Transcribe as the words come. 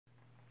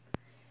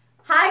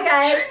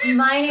Hi guys,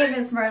 my name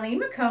is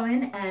Marlene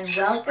McCohen and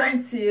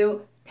welcome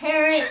to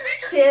Parent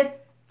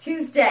Tip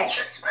Tuesday.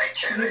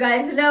 You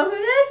guys know who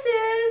this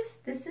is.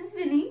 This is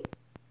Vinny.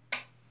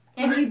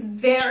 And he's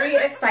very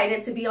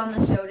excited to be on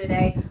the show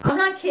today. I'm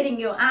not kidding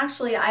you.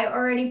 Actually, I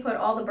already put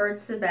all the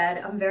birds to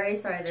bed. I'm very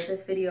sorry that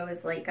this video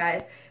is late,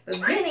 guys. But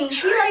Vinny,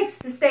 he likes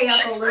to stay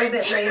up a little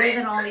bit later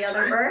than all the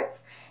other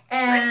birds.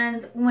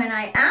 And when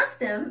I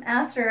asked him,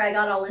 after I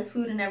got all his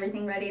food and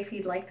everything ready, if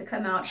he'd like to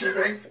come out, he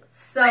was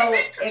so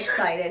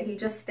excited. He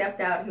just stepped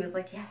out. He was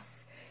like,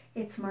 yes,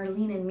 it's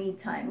Marlene and me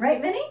time. Right,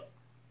 Vinny?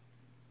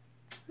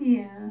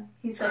 Yeah,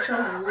 he's such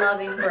a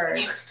loving bird.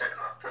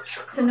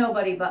 To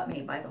nobody but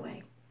me, by the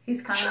way.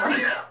 He's kind of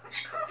like,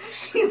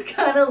 he's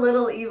kind of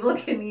little Evel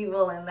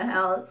Knievel in the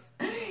house.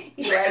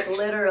 He like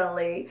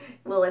literally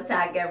will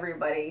attack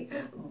everybody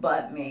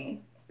but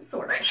me.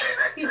 Sort of.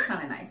 He's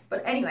kind of nice.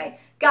 But anyway,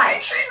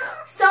 guys,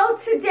 so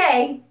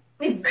today,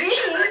 if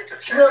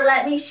Vinny will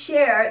let me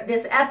share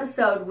this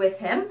episode with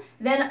him,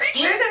 then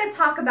we're going to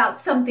talk about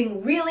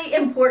something really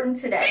important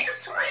today.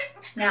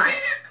 Now,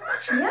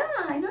 yeah,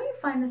 I know you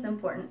find this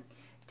important.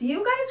 Do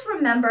you guys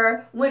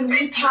remember when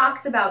we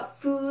talked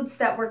about foods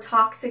that were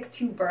toxic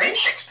to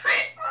birds?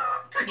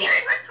 Yeah.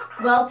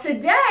 Well,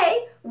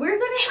 today, we're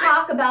going to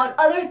talk about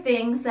other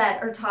things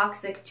that are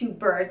toxic to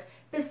birds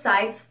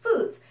besides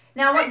foods.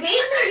 Now, what gave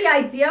me the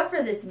idea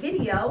for this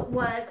video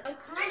was a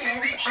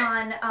comment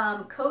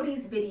on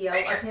Cody's video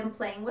of him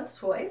playing with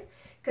toys,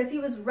 because he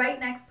was right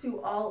next to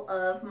all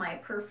of my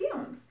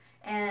perfumes.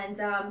 And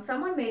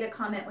someone made a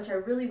comment, which I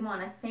really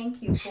want to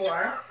thank you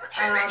for,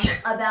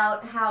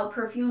 about how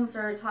perfumes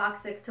are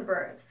toxic to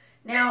birds.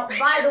 Now,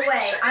 by the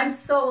way, I'm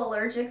so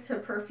allergic to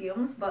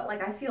perfumes, but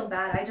like I feel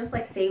bad. I just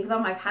like save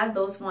them. I've had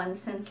those ones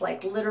since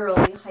like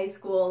literally high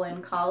school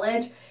and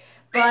college.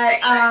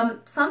 But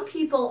some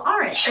people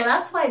aren't, so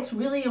that's why it's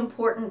really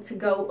important to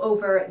go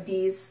over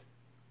these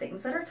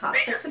things that are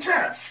toxic to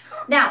birds.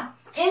 Now,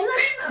 in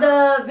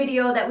the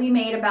video that we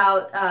made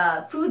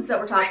about foods that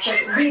were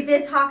toxic, we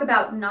did talk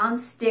about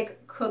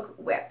non-stick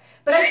cookware.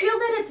 But I feel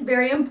that it's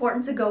very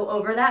important to go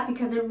over that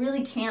because it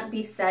really can't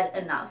be said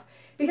enough.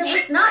 Because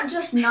it's not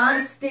just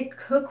non-stick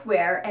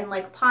cookware and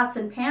like pots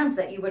and pans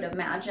that you would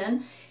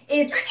imagine.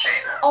 It's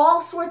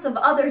all sorts of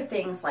other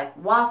things like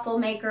waffle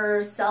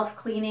makers,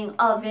 self-cleaning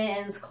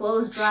ovens,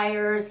 clothes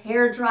dryers,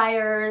 hair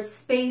dryers,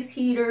 space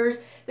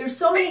heaters. There's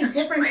so many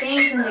different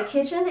things in the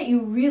kitchen that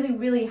you really,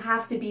 really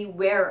have to be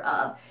aware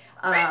of.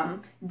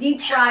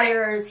 Deep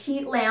fryers,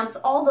 heat lamps,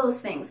 all those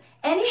things.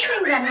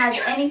 Anything that has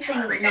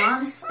anything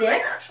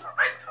non-stick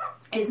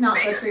is not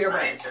good for your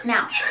birds.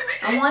 Now,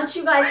 I want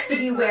you guys to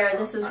be aware,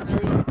 this is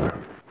really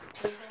important.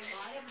 There's a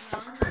lot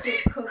of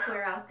non-stick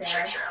cookware out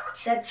there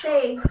that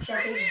say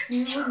that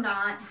they do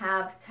not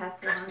have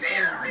Teflon in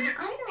them.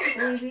 I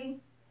know, baby.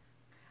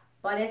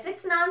 But if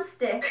it's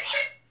non-stick,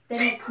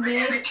 then it's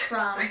made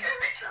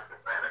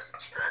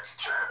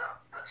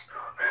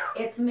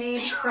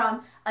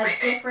from a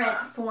different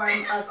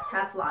form of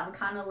Teflon,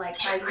 kind of like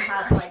how you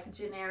have like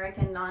generic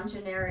and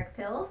non-generic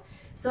pills.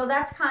 So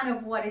that's kind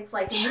of what it's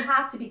like, and you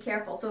have to be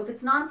careful. So if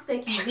it's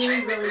non-stick, you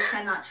really, really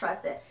cannot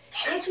trust it.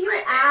 If you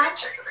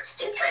ask,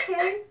 it's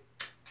okay.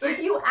 If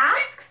you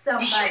ask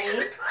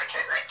somebody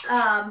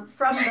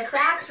from the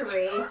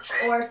factory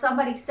or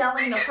somebody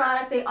selling the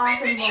product, they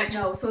often won't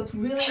know. So it's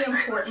really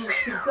important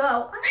to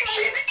go. I'm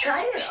really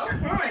excited.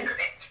 Okay.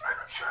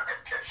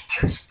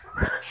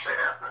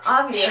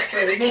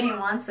 Obviously, Vinny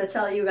wants to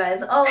tell you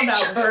guys all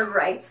about bird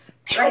rights.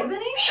 Right,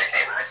 Vinny?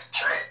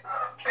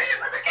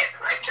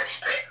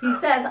 He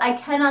says, I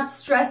cannot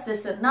stress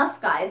this enough,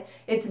 guys.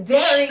 It's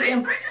very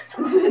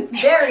important.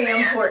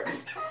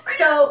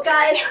 So,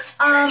 guys,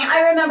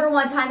 I remember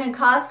one time in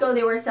Costco,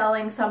 they were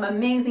selling some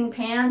amazing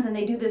pans, and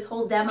they do this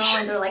whole demo,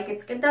 and they're like,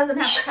 it doesn't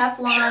have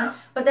Teflon,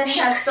 but then it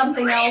has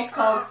something else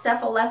called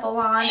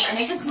cephalephalon, and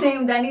if it's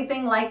named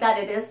anything like that,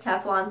 it is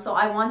Teflon. So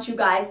I want you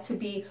guys to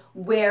be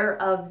aware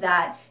of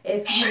that.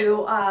 If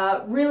you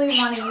really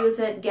want to use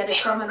it, get it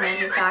from a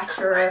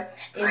manufacturer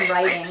in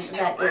writing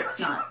that it's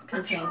not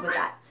contained with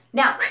that.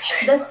 Now,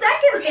 the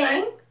second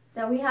thing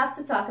that we have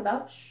to talk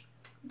about,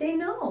 they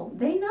know,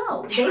 they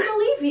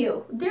believe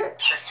you, they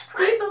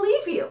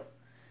believe you.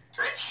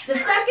 The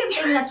second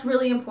thing that's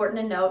really important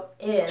to note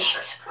is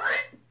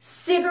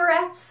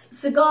cigarettes,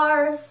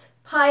 cigars,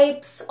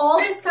 pipes, all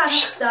this kind of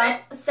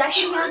stuff.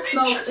 Secondhand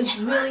smoke is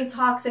really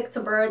toxic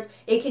to birds.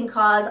 It can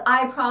cause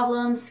eye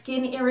problems,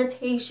 skin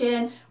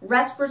irritation,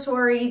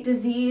 respiratory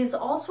disease,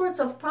 all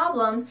sorts of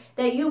problems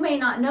that you may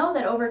not know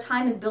that over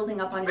time is building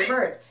up on your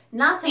birds.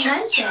 Not to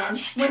mention,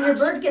 when your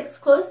bird gets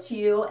close to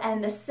you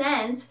and the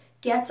scent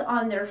gets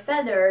on their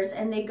feathers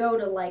and they go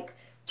to like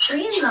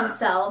clean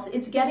themselves,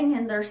 it's getting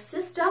in their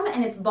system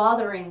and it's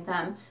bothering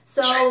them.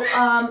 So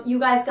you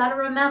guys got to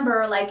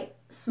remember, like,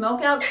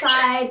 smoke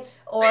outside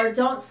or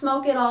don't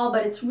smoke at all,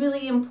 but it's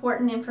really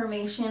important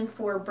information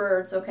for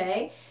birds,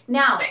 okay?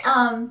 Now,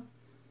 I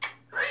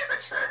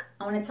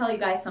want to tell you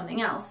guys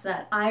something else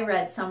that I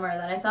read somewhere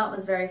that I thought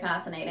was very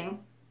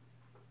fascinating.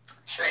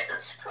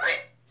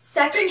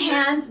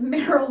 Secondhand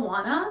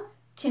marijuana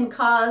can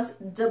cause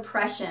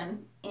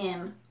depression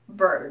in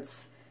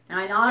birds. Now,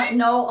 I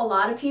know a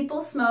lot of people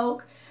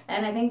smoke,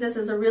 and I think this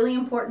is a really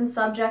important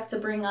subject to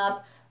bring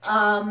up.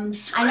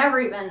 I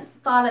never even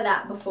thought of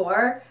that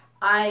before.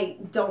 I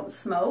don't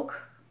smoke,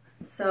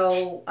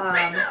 so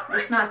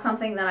it's not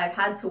something that I've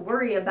had to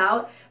worry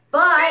about.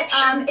 But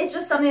it's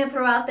just something to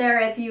throw out there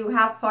if you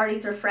have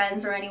parties or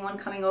friends or anyone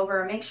coming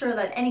over. Make sure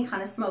that any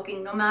kind of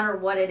smoking, no matter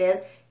what it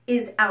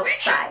is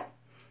outside.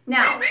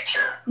 Now,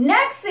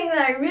 next thing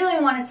that I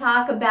really want to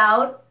talk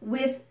about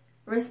with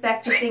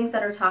respect to things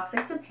that are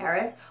toxic to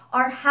parrots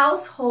are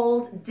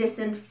household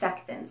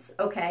disinfectants,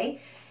 okay?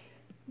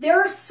 There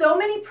are so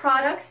many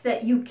products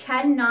that you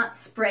cannot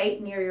spray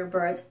near your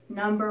birds.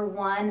 Number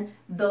one,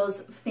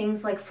 those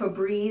things like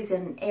Febreze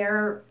and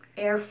air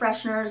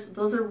fresheners,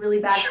 those are really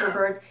bad for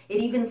birds. It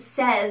even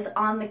says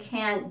on the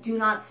can, do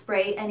not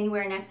spray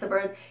anywhere next to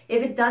birds.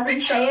 If it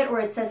doesn't say it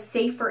or it says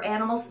safe for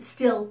animals,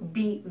 still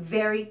be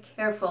very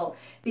careful,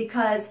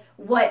 because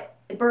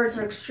birds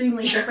are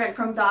extremely different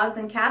from dogs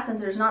and cats, and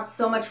there's not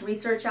so much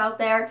research out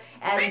there,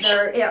 and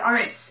there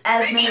aren't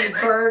as many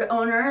bird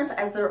owners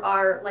as there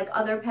are like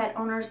other pet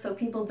owners, so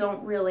people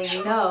don't really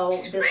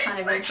know this kind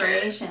of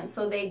information,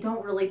 so they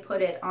don't really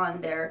put it on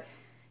their,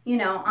 you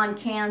know, on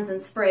cans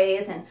and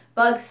sprays and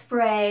bug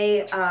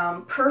spray,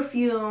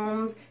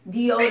 perfumes,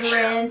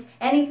 deodorants,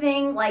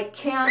 anything like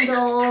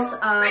candles.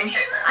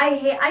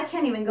 I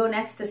can't even go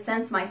next to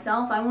scents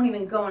myself. I won't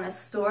even go in a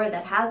store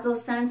that has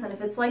those scents. And if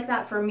it's like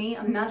that for me,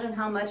 imagine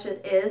how much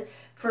it is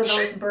for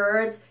those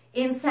birds.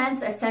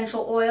 Incense,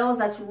 essential oils,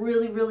 that's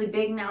really, really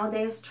big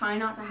nowadays. Try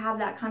not to have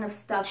that kind of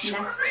stuff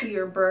next to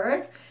your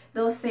birds.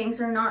 Those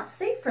things are not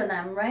safe for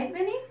them, right,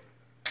 Vinny?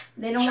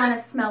 They don't want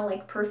to smell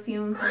like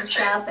perfumes and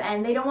stuff,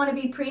 and they don't want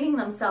to be preening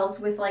themselves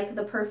with like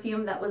the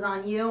perfume that was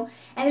on you.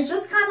 And it's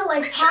just kind of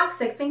like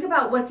toxic. Think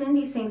about what's in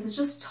these things. It's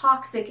just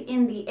toxic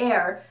in the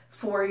air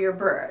for your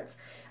birds.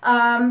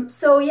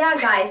 So yeah,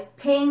 guys,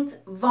 paint,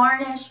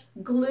 varnish,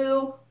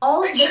 glue,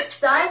 all of this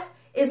stuff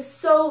is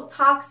so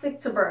toxic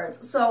to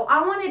birds. So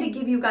I wanted to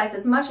give you guys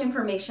as much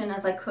information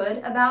as I could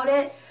about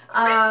it.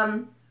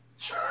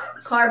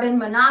 Carbon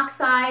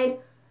monoxide,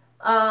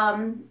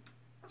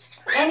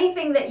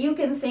 anything that you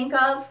can think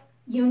of,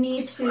 you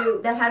need to,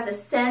 that has a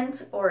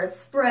scent or a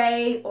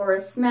spray or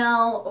a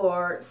smell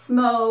or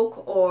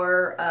smoke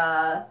or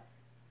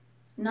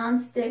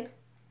non-stick,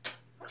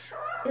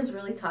 is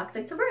really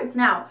toxic to birds.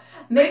 Now,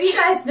 maybe you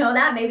guys know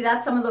that. Maybe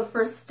that's some of the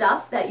first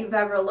stuff that you've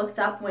ever looked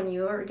up when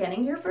you were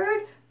getting your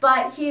bird.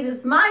 But it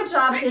is my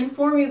job to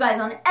inform you guys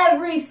on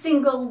every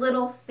single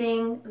little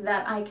thing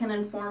that I can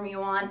inform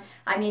you on.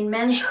 I mean,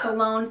 men's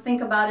cologne,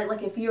 think about it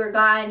like if you're a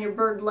guy and your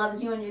bird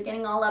loves you and you're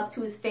getting all up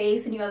to his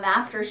face and you have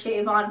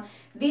aftershave on.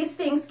 These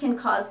things can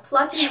cause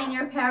plucking in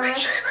your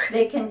parrot.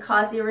 They can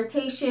cause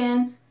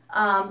irritation,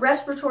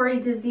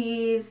 respiratory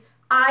disease,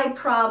 eye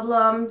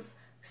problems,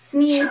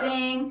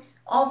 sneezing,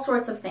 all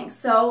sorts of things.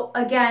 So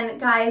again,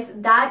 guys,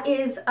 that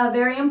is a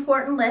very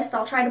important list.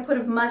 I'll try to put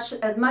as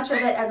much of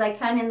it as I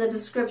can in the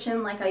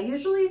description like I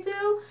usually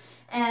do.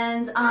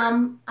 And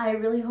I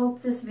really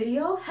hope this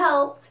video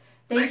helped.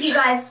 Thank you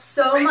guys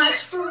so much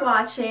for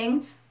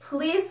watching.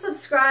 Please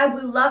subscribe.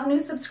 We love new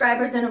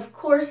subscribers. And of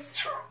course,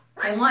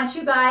 I want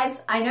you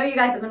guys, I know you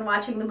guys have been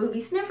watching the movie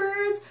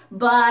Sniffers,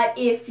 but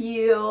if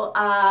you,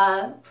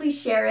 please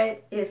share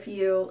it if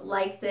you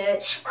liked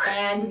it.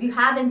 And if you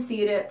haven't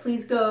seen it,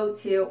 please go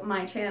to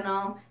my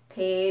channel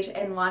page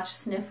and watch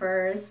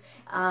Sniffers.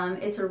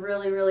 It's a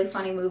really, really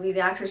funny movie. The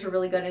actors are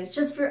really good, and it's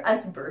just for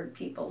us bird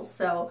people.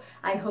 So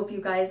I hope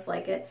you guys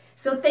like it.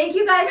 So thank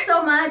you guys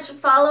so much.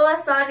 Follow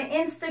us on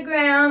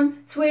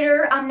Instagram,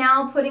 Twitter. I'm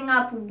now putting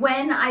up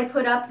when I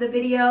put up the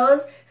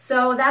videos.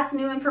 So that's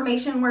new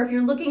information where if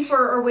you're looking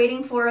for or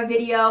waiting for a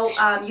video,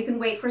 you can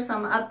wait for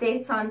some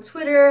updates on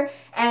Twitter.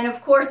 And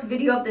of course,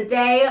 video of the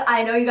day.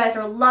 I know you guys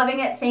are loving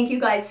it. Thank you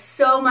guys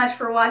so much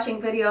for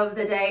watching video of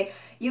the day.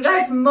 You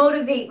guys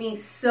motivate me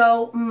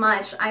so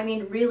much. I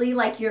mean, really,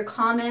 like, your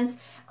comments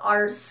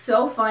are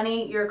so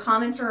funny. Your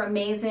comments are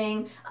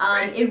amazing.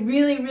 It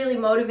really, really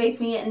motivates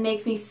me and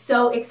makes me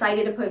so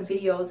excited to put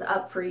videos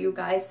up for you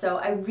guys. So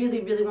I really,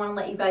 really want to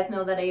let you guys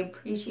know that I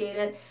appreciate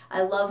it.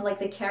 I love, like,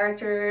 the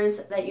characters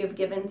that you've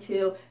given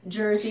to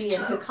Jersey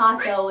and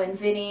Picasso and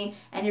Vinny,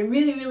 and it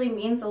really, really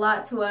means a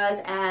lot to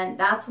us. And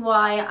that's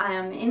why I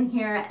am in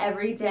here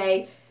every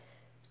day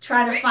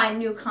trying to find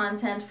new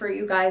content for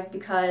you guys,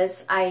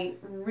 because I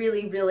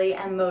really, really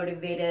am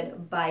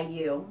motivated by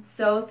you.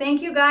 So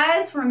thank you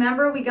guys.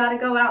 Remember, we got to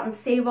go out and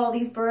save all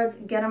these birds,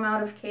 get them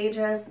out of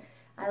cages.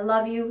 I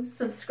love you.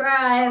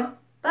 Subscribe.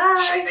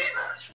 Bye.